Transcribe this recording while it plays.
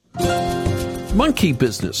Monkey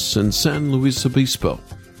business in San Luis Obispo.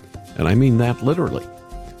 And I mean that literally.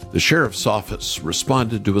 The sheriff's office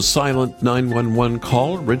responded to a silent 911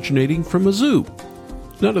 call originating from a zoo.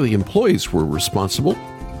 None of the employees were responsible.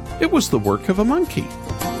 It was the work of a monkey.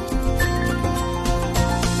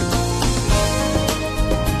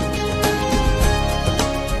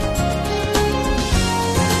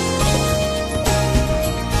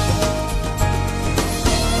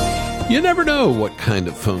 You never know what kind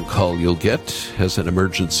of phone call you'll get as an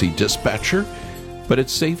emergency dispatcher, but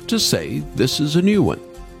it's safe to say this is a new one.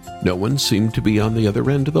 No one seemed to be on the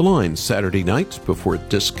other end of the line Saturday night before it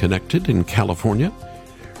disconnected in California.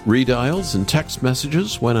 Redials and text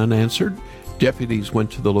messages went unanswered. Deputies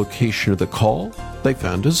went to the location of the call. They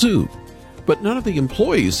found a zoo. But none of the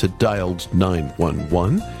employees had dialed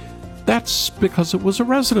 911. That's because it was a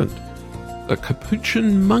resident, a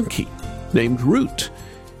capuchin monkey named Root.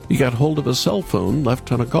 He got hold of a cell phone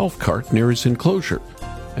left on a golf cart near his enclosure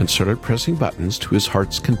and started pressing buttons to his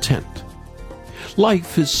heart's content.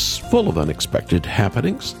 Life is full of unexpected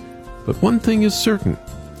happenings, but one thing is certain: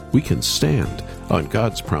 we can stand on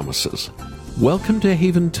God's promises. Welcome to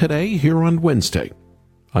Haven Today here on Wednesday.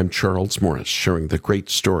 I'm Charles Morris, sharing the great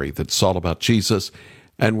story that's all about Jesus,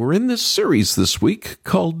 and we're in this series this week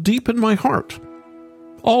called Deep in My Heart.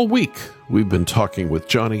 All week, we've been talking with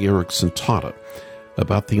Joni Eareckson Tada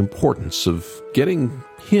about the importance of getting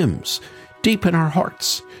hymns deep in our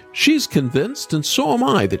hearts. She's convinced, and so am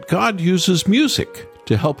I, that God uses music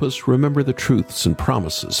to help us remember the truths and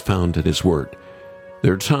promises found in His Word.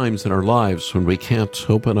 There are times in our lives when we can't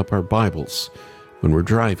open up our Bibles, when we're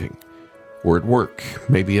driving, or at work,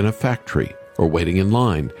 maybe in a factory, or waiting in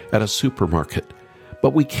line at a supermarket.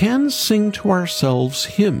 But we can sing to ourselves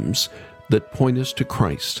hymns that point us to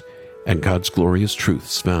Christ and God's glorious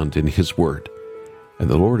truths found in His Word. And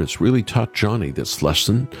the Lord has really taught Joni this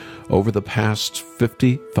lesson over the past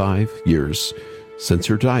 55 years since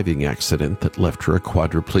her diving accident that left her a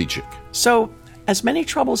quadriplegic. So, as many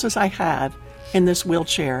troubles as I had in this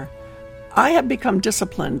wheelchair, I have become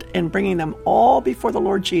disciplined in bringing them all before the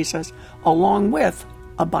Lord Jesus, along with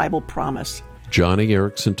a Bible promise. Joni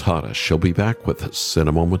Eareckson Tada, she'll be back with us in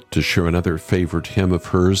a moment to share another favorite hymn of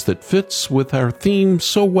hers that fits with our theme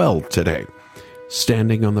so well today,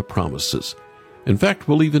 Standing on the Promises. In fact,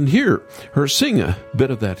 we'll even hear her sing a bit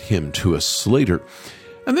of that hymn to us later.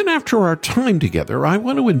 And then after our time together, I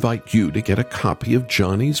want to invite you to get a copy of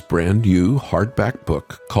Joni's brand new hardback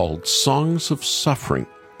book called Songs of Suffering,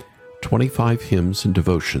 25 Hymns and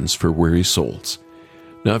Devotions for Weary Souls.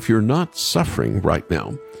 Now, if you're not suffering right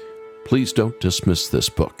now, please don't dismiss this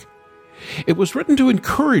book. It was written to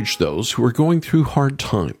encourage those who are going through hard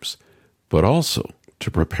times, but also to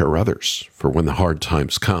prepare others for when the hard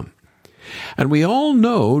times come. And we all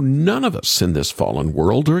know none of us in this fallen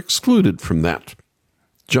world are excluded from that.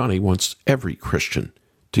 Joni wants every Christian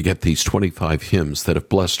to get these 25 hymns that have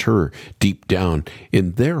blessed her deep down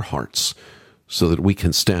in their hearts so that we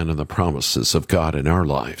can stand on the promises of God in our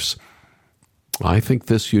lives. I think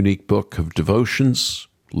this unique book of devotions,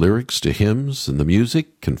 lyrics to hymns, and the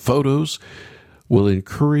music and photos will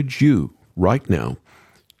encourage you right now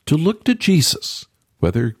to look to Jesus,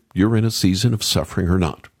 whether you're in a season of suffering or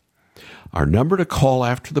not. Our number to call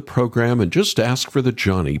after the program and just ask for the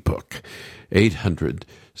Joni book,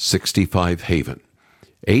 800-65-HAVEN,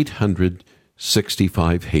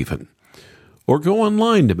 800-65-HAVEN. Or go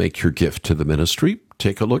online to make your gift to the ministry.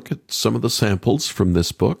 Take a look at some of the samples from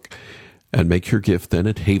this book and make your gift then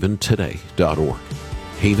at haventoday.org,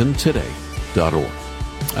 haventoday.org.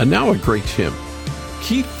 And now a great hymn,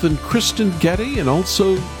 Keith and Kristen Getty and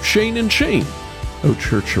also Shane and Shane, O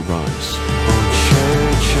Church Arise.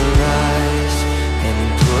 Church, arise and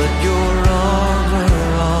put your armor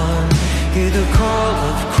on. Hear the call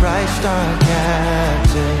of Christ our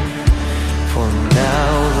captain. For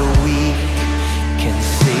now the weak can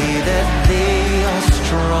say that they are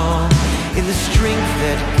strong in the strength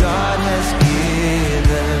that God has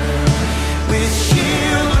given. With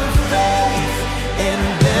shield of faith and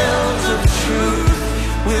belt of truth,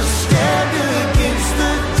 we'll stand against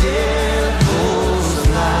the devil's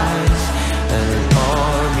lies. An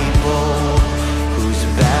army bold, whose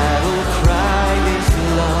battle cry is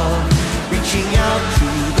love, reaching out to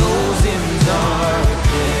those in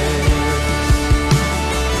darkness.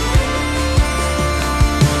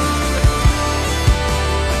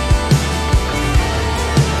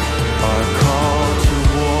 Our call to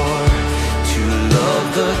war, to love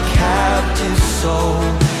the captive soul,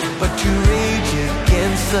 but to rage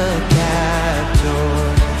against the captor,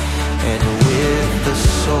 and with the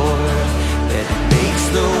sword that makes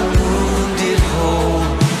the wounded whole,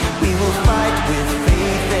 we will fight with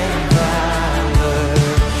faith and valor.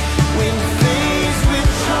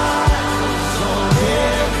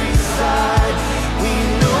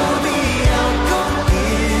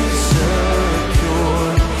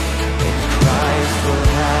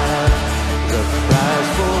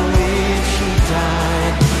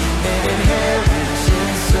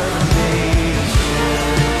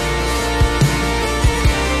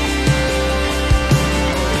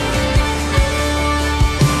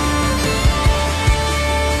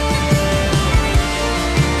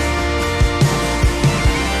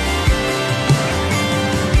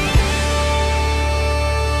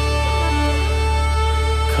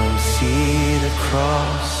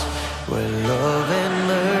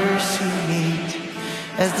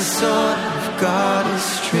 as the Son of God is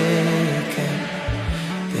stricken.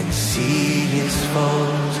 Then see his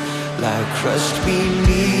foes lie crushed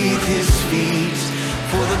beneath his feet,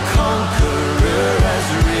 for the conqueror has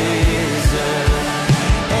risen.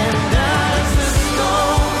 And as the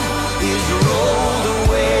stone is rolled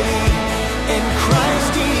away, and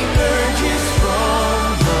Christ emerges from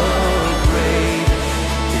the grave,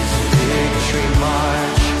 his victory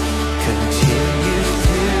march continues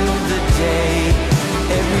through the day.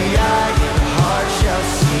 Every eye and heart shall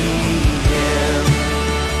see him.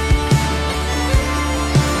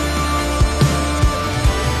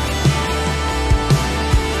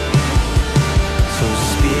 So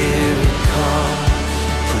Spirit, come,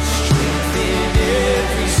 put strength in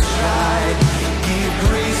every stride, give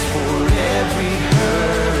grace for every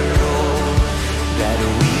hurdle, that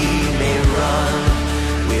we may run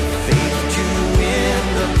with faith to win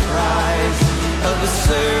the prize of a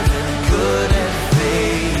servant good and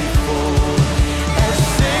faithful. As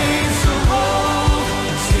saints of old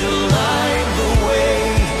still line the way,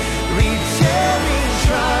 retelling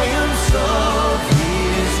triumphs of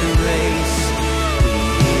his race, we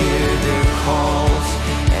hear their calls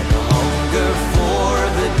and hunger for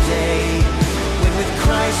the day when with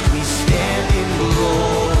Christ we stand in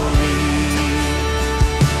glory.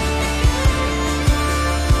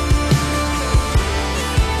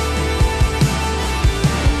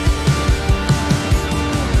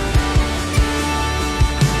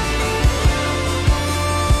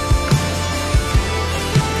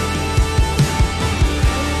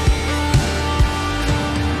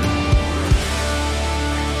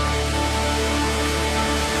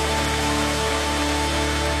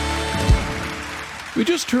 We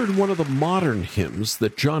just heard one of the modern hymns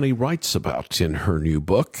that Johnny writes about in her new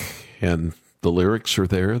book, and the lyrics are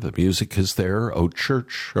there, the music is there. O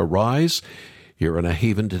Church, Arise. Here in A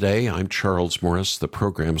Haven today, I'm Charles Morris. The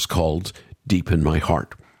program's called Deep in My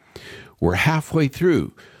Heart. We're halfway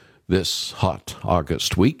through this hot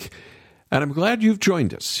August week, and I'm glad you've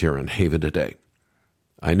joined us here in Haven today.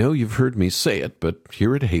 I know you've heard me say it, but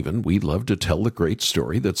here at Haven, we love to tell the great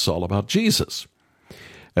story that's all about Jesus.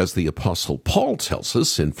 As the Apostle Paul tells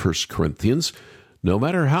us in 1 Corinthians, no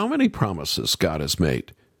matter how many promises God has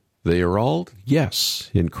made, they are all yes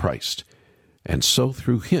in Christ. And so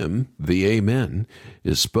through him, the Amen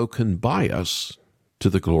is spoken by us to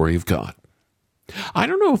the glory of God. I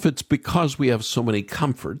don't know if it's because we have so many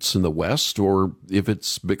comforts in the West, or if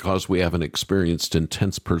it's because we haven't experienced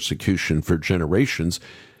intense persecution for generations,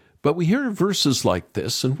 but we hear verses like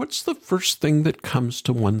this, and what's the first thing that comes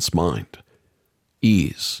to one's mind?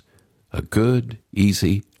 Ease, a good,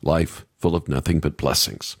 easy life full of nothing but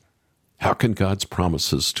blessings. How can God's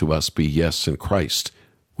promises to us be yes in Christ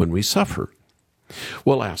when we suffer?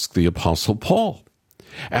 Well, ask the Apostle Paul.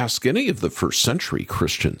 Ask any of the first century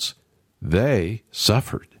Christians. They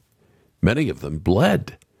suffered. Many of them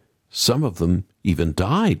bled. Some of them even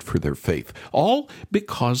died for their faith, all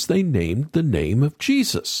because they named the name of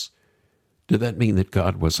Jesus. Did that mean that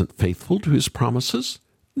God wasn't faithful to his promises?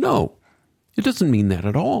 No. It doesn't mean that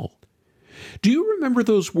at all. Do you remember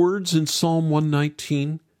those words in Psalm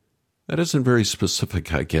 119? That isn't very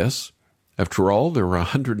specific, I guess. After all, there are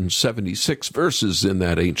 176 verses in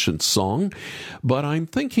that ancient song, but I'm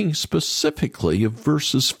thinking specifically of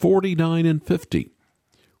verses 49 and 50.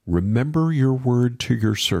 Remember your word to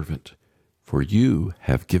your servant, for you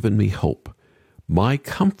have given me hope. My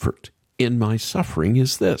comfort in my suffering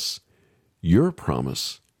is this: your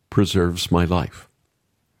promise preserves my life.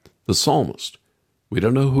 The psalmist, we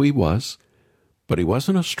don't know who he was, but he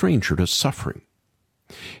wasn't a stranger to suffering.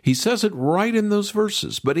 He says it right in those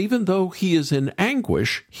verses, but even though he is in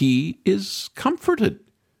anguish, he is comforted.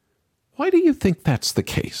 Why do you think that's the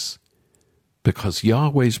case? Because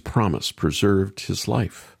Yahweh's promise preserved his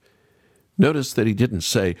life. Notice that he didn't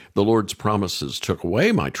say, the Lord's promises took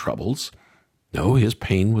away my troubles. No, his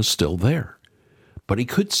pain was still there. But he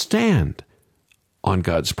could stand on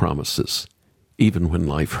God's promises, even when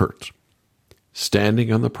life hurt.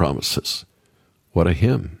 Standing on the promises. What a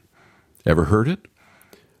hymn. Ever heard it?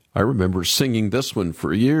 I remember singing this one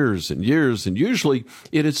for years and years, and usually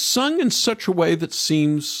it is sung in such a way that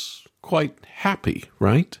seems quite happy,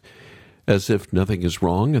 right? As if nothing is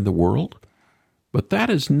wrong in the world. But that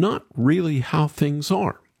is not really how things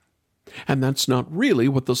are. And that's not really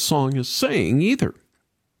what the song is saying either.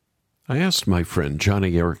 I asked my friend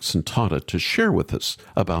Johnny Erickson Tata to share with us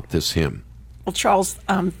about this hymn. Well, Charles,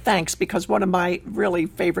 thanks, because one of my really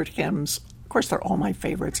favorite hymns, of course they're all my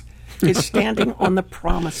favorites, is Standing on the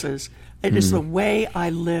Promises. It is the way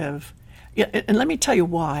I live. And let me tell you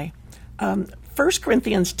why. 1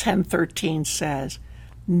 Corinthians 10:13 says,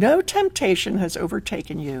 No temptation has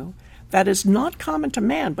overtaken you that is not common to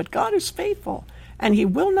man, but God is faithful, and he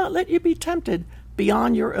will not let you be tempted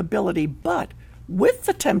beyond your ability. But with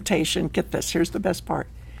the temptation, get this, here's the best part,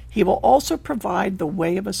 he will also provide the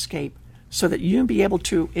way of escape so that you be able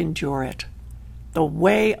to endure it. The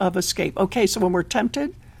way of escape. Okay, so when we're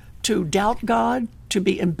tempted to doubt God, to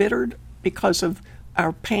be embittered because of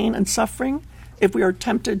our pain and suffering, if we are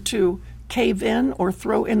tempted to cave in or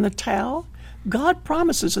throw in the towel, God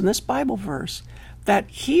promises in this Bible verse that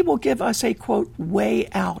he will give us a, quote, way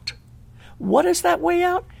out. What is that way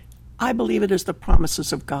out? I believe it is the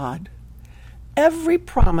promises of God. Every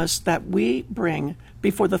promise that we bring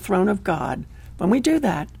before the throne of God, when we do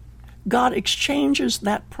that, God exchanges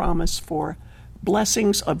that promise for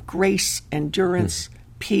blessings of grace, endurance,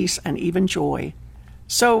 peace, and even joy.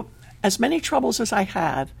 So, as many troubles as I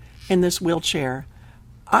had in this wheelchair,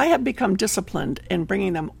 I have become disciplined in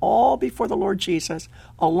bringing them all before the Lord Jesus,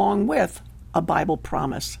 along with a Bible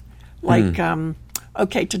promise. Like,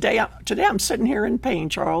 okay, today I'm sitting here in pain,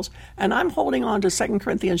 Charles, and I'm holding on to 2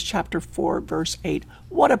 Corinthians chapter 4, verse 8.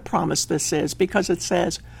 What a promise this is, because it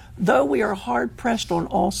says, though we are hard-pressed on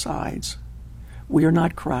all sides, we are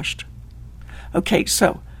not crushed. Okay,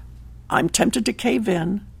 so I'm tempted to cave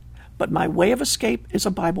in, but my way of escape is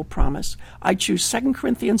a Bible promise. I choose 2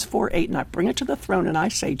 Corinthians 4:8, and I bring it to the throne, and I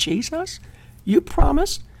say, Jesus, you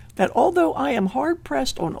promise that although I am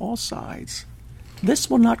hard-pressed on all sides, this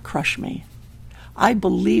will not crush me. I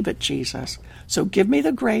believe it, Jesus. So give me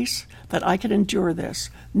the grace that I can endure this,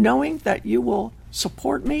 knowing that you will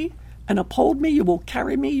support me and uphold me, you will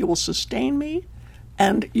carry me, you will sustain me,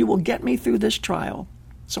 and you will get me through this trial.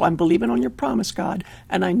 So I'm believing on your promise, God,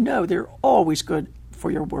 and I know they're always good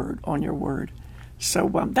for your word, on your word. So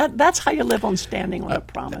that's how you live on standing on the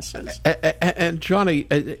promises. And Johnny,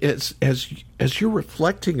 as you're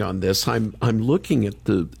reflecting on this, I'm looking at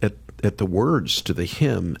the words to the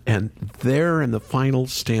hymn, and there in the final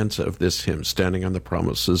stanza of this hymn, standing on the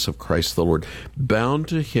promises of Christ the Lord, bound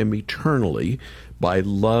to him eternally by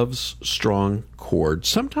love's strong cord.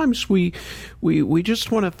 Sometimes we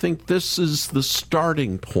just want to think this is the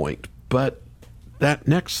starting point, but that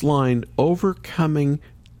next line, overcoming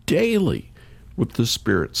daily with the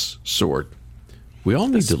Spirit's sword. We all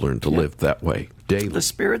need to learn to live that way daily. The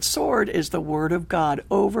Spirit's sword is the Word of God,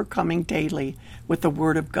 overcoming daily with the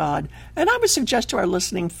Word of God. And I would suggest to our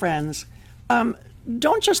listening friends,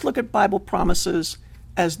 don't just look at Bible promises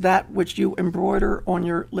as that which you embroider on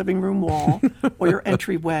your living room wall or your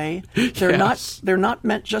entryway. They're not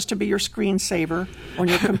meant just to be your screensaver on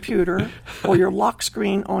your computer or your lock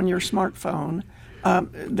screen on your smartphone.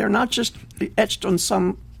 They're not just etched on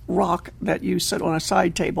some rock that you sit on a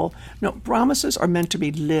side table. No, promises are meant to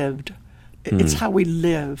be lived. It's how we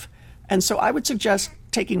live. And so I would suggest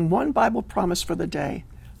taking one Bible promise for the day.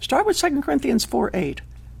 Start with 2 Corinthians 4:8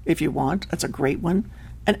 if you want. That's a great one.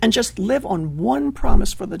 And just live on one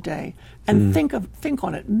promise for the day. And think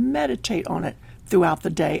on it, meditate on it throughout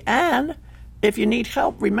the day. And if you need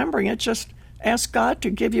help remembering it, just ask God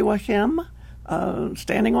to give you a hymn,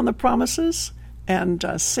 standing on the promises, and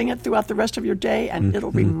sing it throughout the rest of your day, and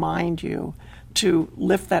it'll remind you to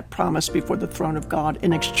lift that promise before the throne of God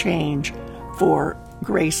in exchange for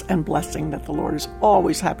grace and blessing that the Lord is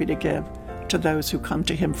always happy to give to those who come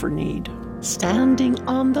to him for need. Standing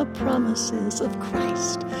on the promises of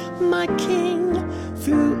Christ, my King,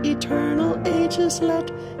 through eternal ages let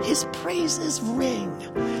his praises ring.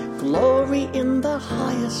 Glory in the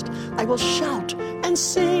highest, I will shout and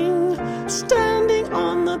sing, standing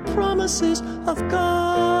on the promises of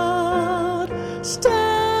God.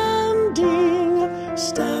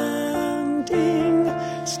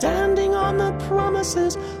 Standing on the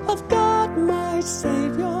promises of God, my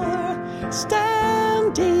Savior.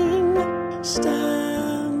 Standing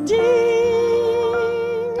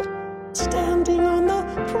on the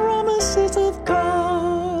promises of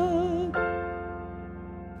God.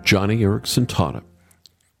 Johnny Erickson taught it,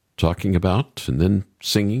 talking about and then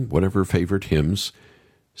singing whatever favorite hymns,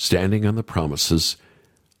 standing on the promises.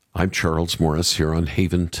 I'm Charles Morris here on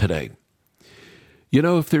Haven Today. You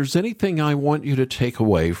know, if there's anything I want you to take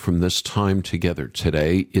away from this time together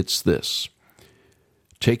today, it's this.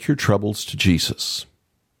 Take your troubles to Jesus.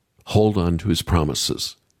 Hold on to his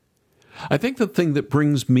promises. I think the thing that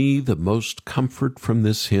brings me the most comfort from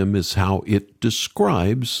this hymn is how it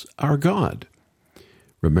describes our God.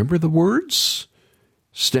 Remember the words?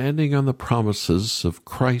 Standing on the promises of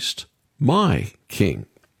Christ, my King.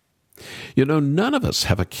 You know, none of us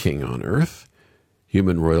have a king on earth.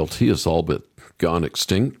 Human royalty is all but gone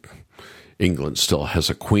extinct. England still has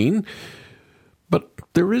a queen. But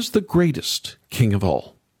there is the greatest king of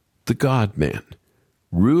all, the God-man,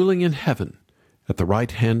 ruling in heaven at the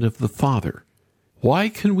right hand of the Father. Why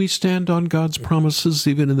can we stand on God's promises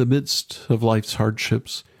even in the midst of life's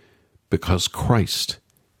hardships? Because Christ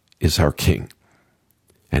is our King,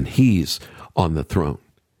 and He's on the throne.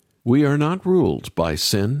 We are not ruled by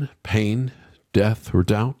sin, pain, death, or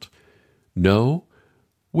doubt. No,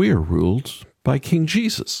 we are ruled by King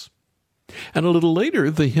Jesus. And a little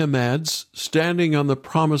later, the hymn adds, standing on the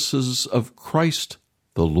promises of Christ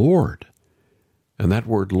the Lord. And that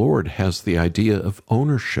word Lord has the idea of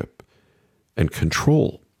ownership and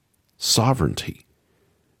control, sovereignty.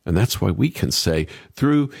 And that's why we can say,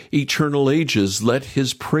 through eternal ages, let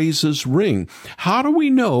His praises ring. How do we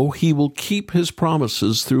know He will keep His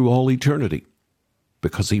promises through all eternity?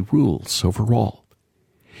 Because He rules over all.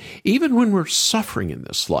 Even when we're suffering in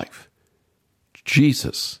this life,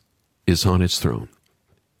 Jesus is on His throne,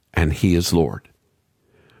 and He is Lord.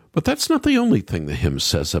 But that's not the only thing the hymn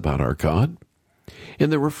says about our God. In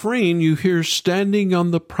the refrain, you hear, standing on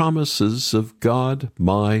the promises of God,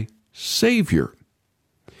 my Savior.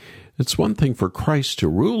 It's one thing for Christ to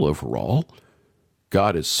rule over all.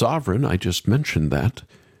 God is sovereign. I just mentioned that.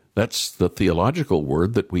 That's the theological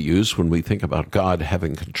word that we use when we think about God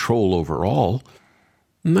having control over all.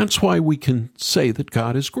 And that's why we can say that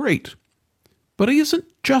God is great. But He isn't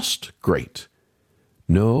just great.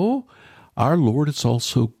 No, our Lord is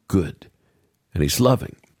also good, and He's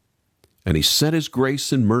loving. And He sent His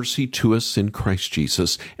grace and mercy to us in Christ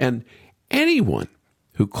Jesus. And anyone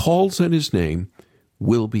who calls on His name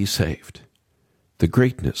will be saved. The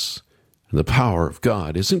greatness and the power of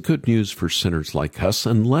God isn't good news for sinners like us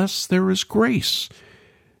unless there is grace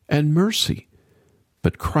and mercy.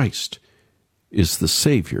 But Christ is the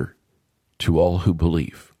Savior to all who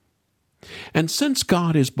believe. And since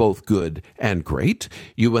God is both good and great,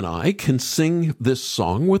 you and I can sing this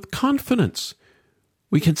song with confidence.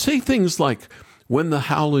 We can say things like, when the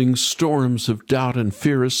howling storms of doubt and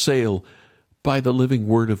fear assail, by the living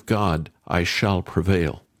word of God I shall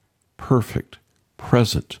prevail. Perfect,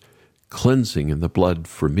 present, cleansing in the blood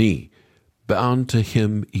for me, bound to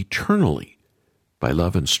Him eternally by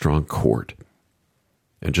love and strong cord.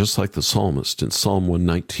 And just like the psalmist in Psalm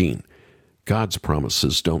 119, God's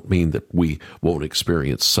promises don't mean that we won't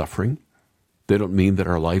experience suffering. They don't mean that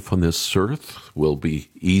our life on this earth will be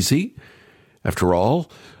easy. After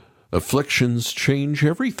all, afflictions change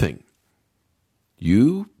everything.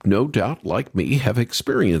 You, no doubt, like me, have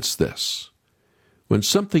experienced this. When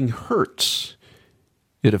something hurts,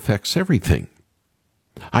 it affects everything.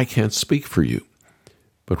 I can't speak for you,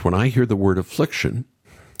 but when I hear the word affliction,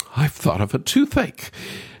 I've thought of a toothache.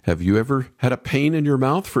 Have you ever had a pain in your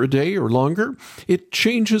mouth for a day or longer? It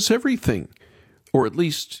changes everything, or at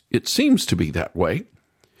least it seems to be that way.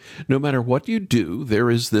 No matter what you do, there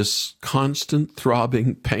is this constant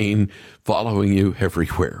throbbing pain following you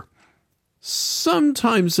everywhere.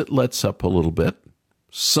 Sometimes it lets up a little bit.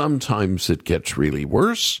 Sometimes it gets really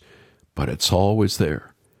worse, but it's always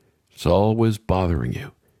there. It's always bothering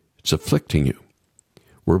you. It's afflicting you.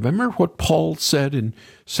 Remember what Paul said in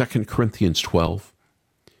 2 Corinthians 12?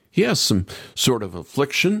 He has some sort of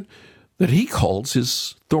affliction that he calls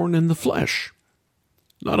his thorn in the flesh.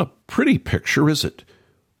 Not a pretty picture, is it?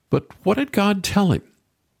 But what did God tell him?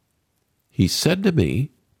 He said to me,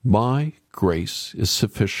 my grace is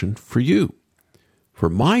sufficient for you, for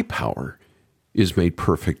my power is made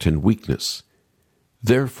perfect in weakness.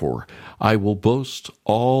 Therefore, I will boast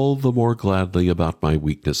all the more gladly about my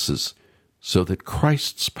weaknesses, so that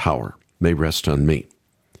Christ's power may rest on me.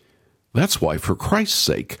 That's why, for Christ's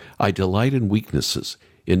sake, I delight in weaknesses,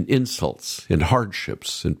 in insults, in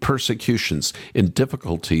hardships, in persecutions, in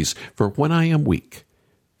difficulties, for when I am weak,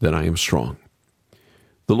 then I am strong.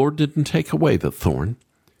 The Lord didn't take away the thorn,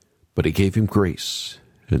 but He gave him grace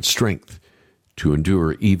and strength to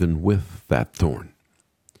endure even with that thorn.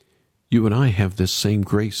 You and I have this same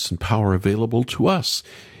grace and power available to us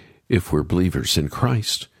if we're believers in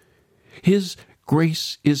Christ. His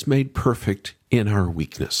grace is made perfect in our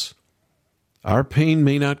weakness. Our pain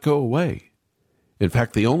may not go away. In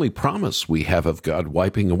fact, the only promise we have of God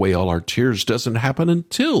wiping away all our tears doesn't happen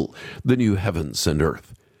until the new heavens and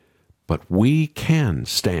earth. But we can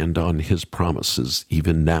stand on His promises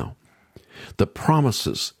even now. The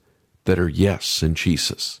promises that are yes in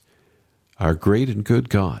Jesus. Our great and good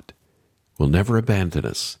God will never abandon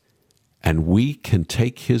us, and we can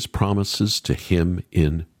take His promises to Him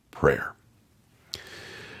in prayer.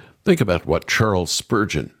 Think about what Charles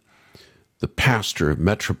Spurgeon, the pastor of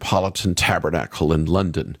Metropolitan Tabernacle in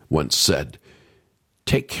London, once said.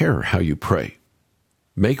 Take care how you pray.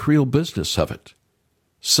 Make real business of it.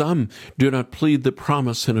 Some do not plead the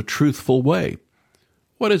promise in a truthful way.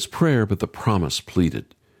 What is prayer but the promise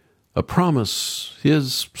pleaded? A promise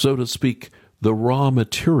is, so to speak, the raw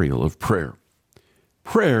material of prayer.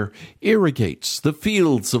 Prayer irrigates the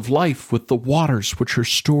fields of life with the waters which are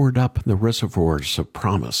stored up in the reservoirs of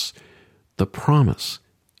promise. The promise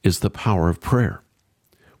is the power of prayer.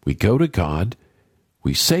 We go to God,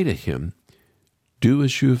 we say to Him, "Do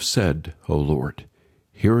as you have said, O Lord.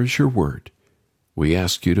 Here is your word. We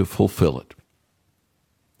ask you to fulfill it."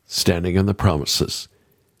 Standing on the promises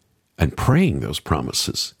and praying those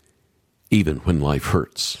promises, even when life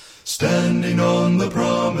hurts. Standing on the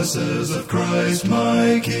promises of Christ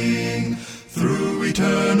my King, through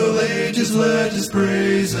eternal ages let His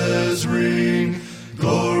praises ring.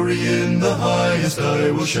 Glory in the highest I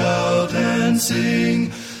will shout and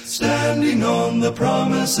sing, standing on the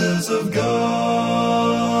promises of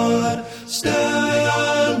God. Standing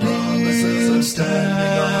on the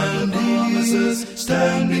promises,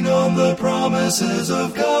 standing on the promises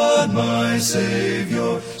of God my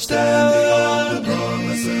Savior. Standing on the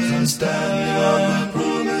promises, standing on the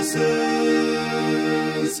promises.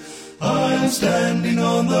 I'm standing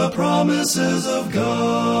on the promises of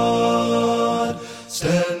God.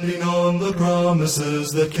 Standing on the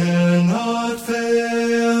promises that cannot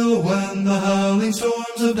fail when the howling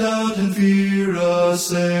storms of doubt and fear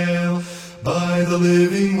assail. By the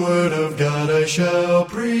living word of God I shall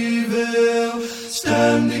prevail.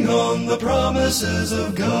 Standing on the promises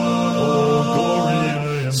of God. Oh,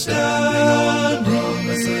 glory, standing on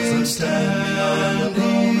promises, standing on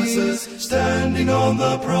promises, standing on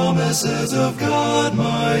the promises of God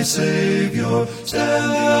my Savior.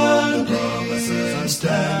 Standing on promises,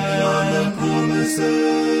 standing on the promises.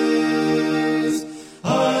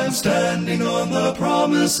 I'm standing on the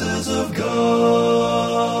promises of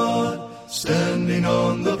God. Standing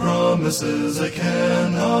on the promises I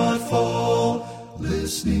cannot fall,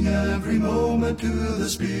 listening every moment to the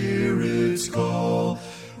Spirit's call,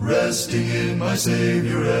 resting in my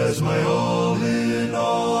Savior as my all in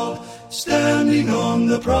all. Standing on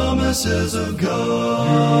the promises of God.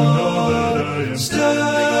 You know that I am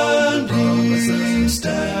standing on promises,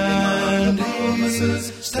 standing on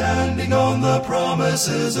promises, standing on the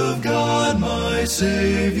promises of God my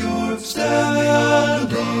Savior. Standing on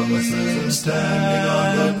promises, standing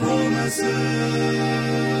on the promises.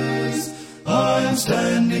 I'm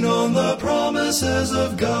standing on the promises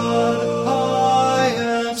of God. I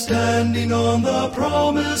am standing on the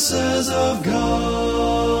promises of God.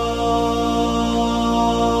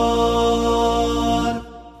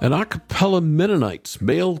 An a cappella Mennonite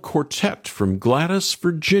male quartet from Gladys,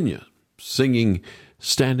 Virginia, singing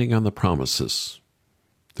Standing on the Promises.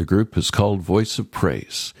 The group is called Voice of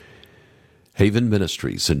Praise. Haven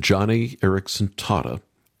Ministries and Johnny Erickson Tata,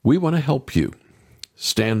 we want to help you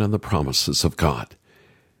stand on the promises of God.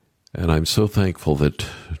 And I'm so thankful that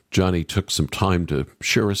Johnny took some time to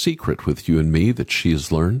share a secret with you and me that she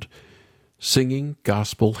has learned. Singing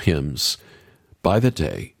gospel hymns by the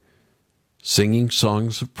day, singing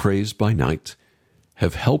songs of praise by night,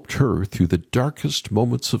 have helped her through the darkest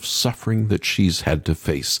moments of suffering that she's had to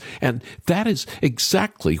face. And that is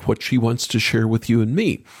exactly what she wants to share with you and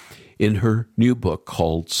me in her new book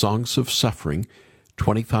called Songs of Suffering,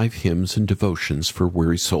 25 Hymns and Devotions for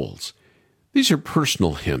Weary Souls. These are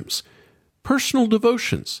personal hymns, personal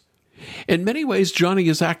devotions. In many ways, Johnny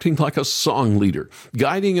is acting like a song leader,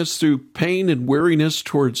 guiding us through pain and weariness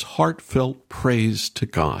towards heartfelt praise to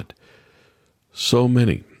God. So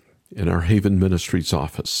many in our Haven Ministries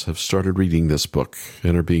office have started reading this book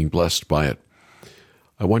and are being blessed by it.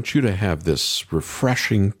 I want you to have this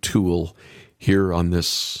refreshing tool here on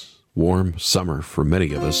this warm summer for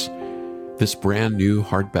many of us. This brand new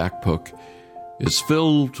hardback book is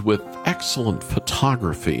filled with excellent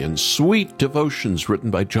photography and sweet devotions written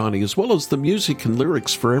by Johnny, as well as the music and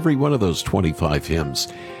lyrics for every one of those 25 hymns.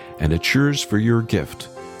 And it's yours for your gift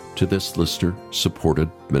to this listener-supported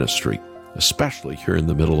ministry, especially here in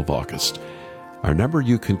the middle of August. Our number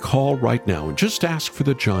you can call right now and just ask for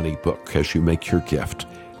the Johnny book as you make your gift,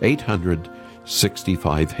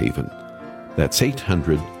 800-65-HAVEN. That's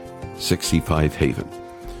 800-65-HAVEN.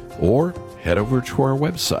 Or head over to our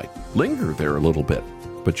website. Linger there a little bit,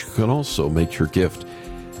 but you can also make your gift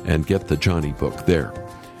and get the Johnny book there.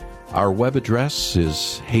 Our web address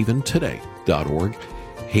is haventoday.org,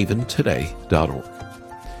 haventoday.org.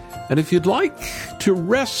 And if you'd like to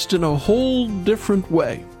rest in a whole different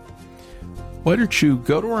way, why don't you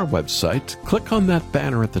go to our website, click on that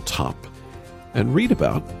banner at the top, and read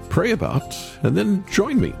about, pray about, and then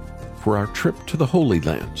join me for our trip to the Holy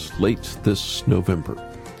Land late this November.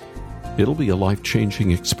 It'll be a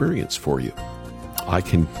life-changing experience for you. I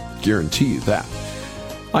can guarantee you that.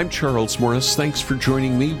 I'm Charles Morris. Thanks for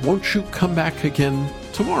joining me. Won't you come back again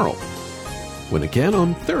tomorrow? When again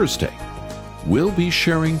on Thursday, we'll be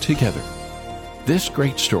sharing together this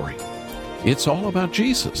great story. It's all about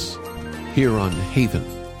Jesus here on Haven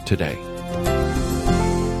Today.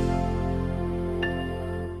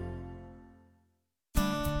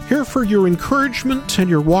 Here for your encouragement and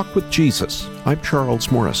your walk with Jesus. I'm Charles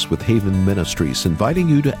Morris with Haven Ministries, inviting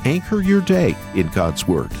you to anchor your day in God's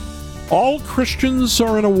Word. All Christians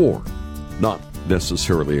are in a war, not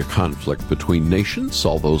necessarily a conflict between nations,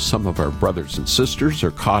 although some of our brothers and sisters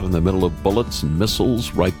are caught in the middle of bullets and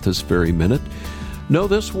missiles right this very minute. No,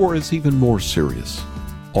 this war is even more serious.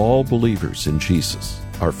 All believers in Jesus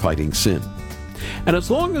are fighting sin. And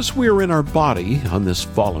as long as we are in our body on this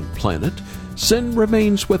fallen planet, sin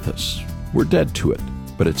remains with us. We're dead to it,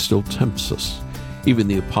 but it still tempts us. Even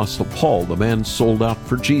the Apostle Paul, the man sold out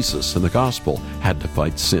for Jesus and the gospel, had to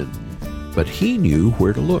fight sin. But he knew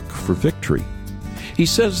where to look for victory. He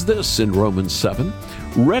says this in Romans 7,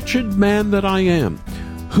 "Wretched man that I am,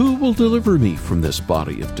 who will deliver me from this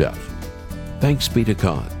body of death? Thanks be to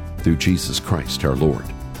God through Jesus Christ our Lord."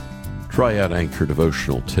 Try out Anchor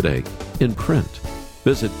Devotional today in print.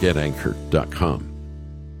 Visit getanchor.com.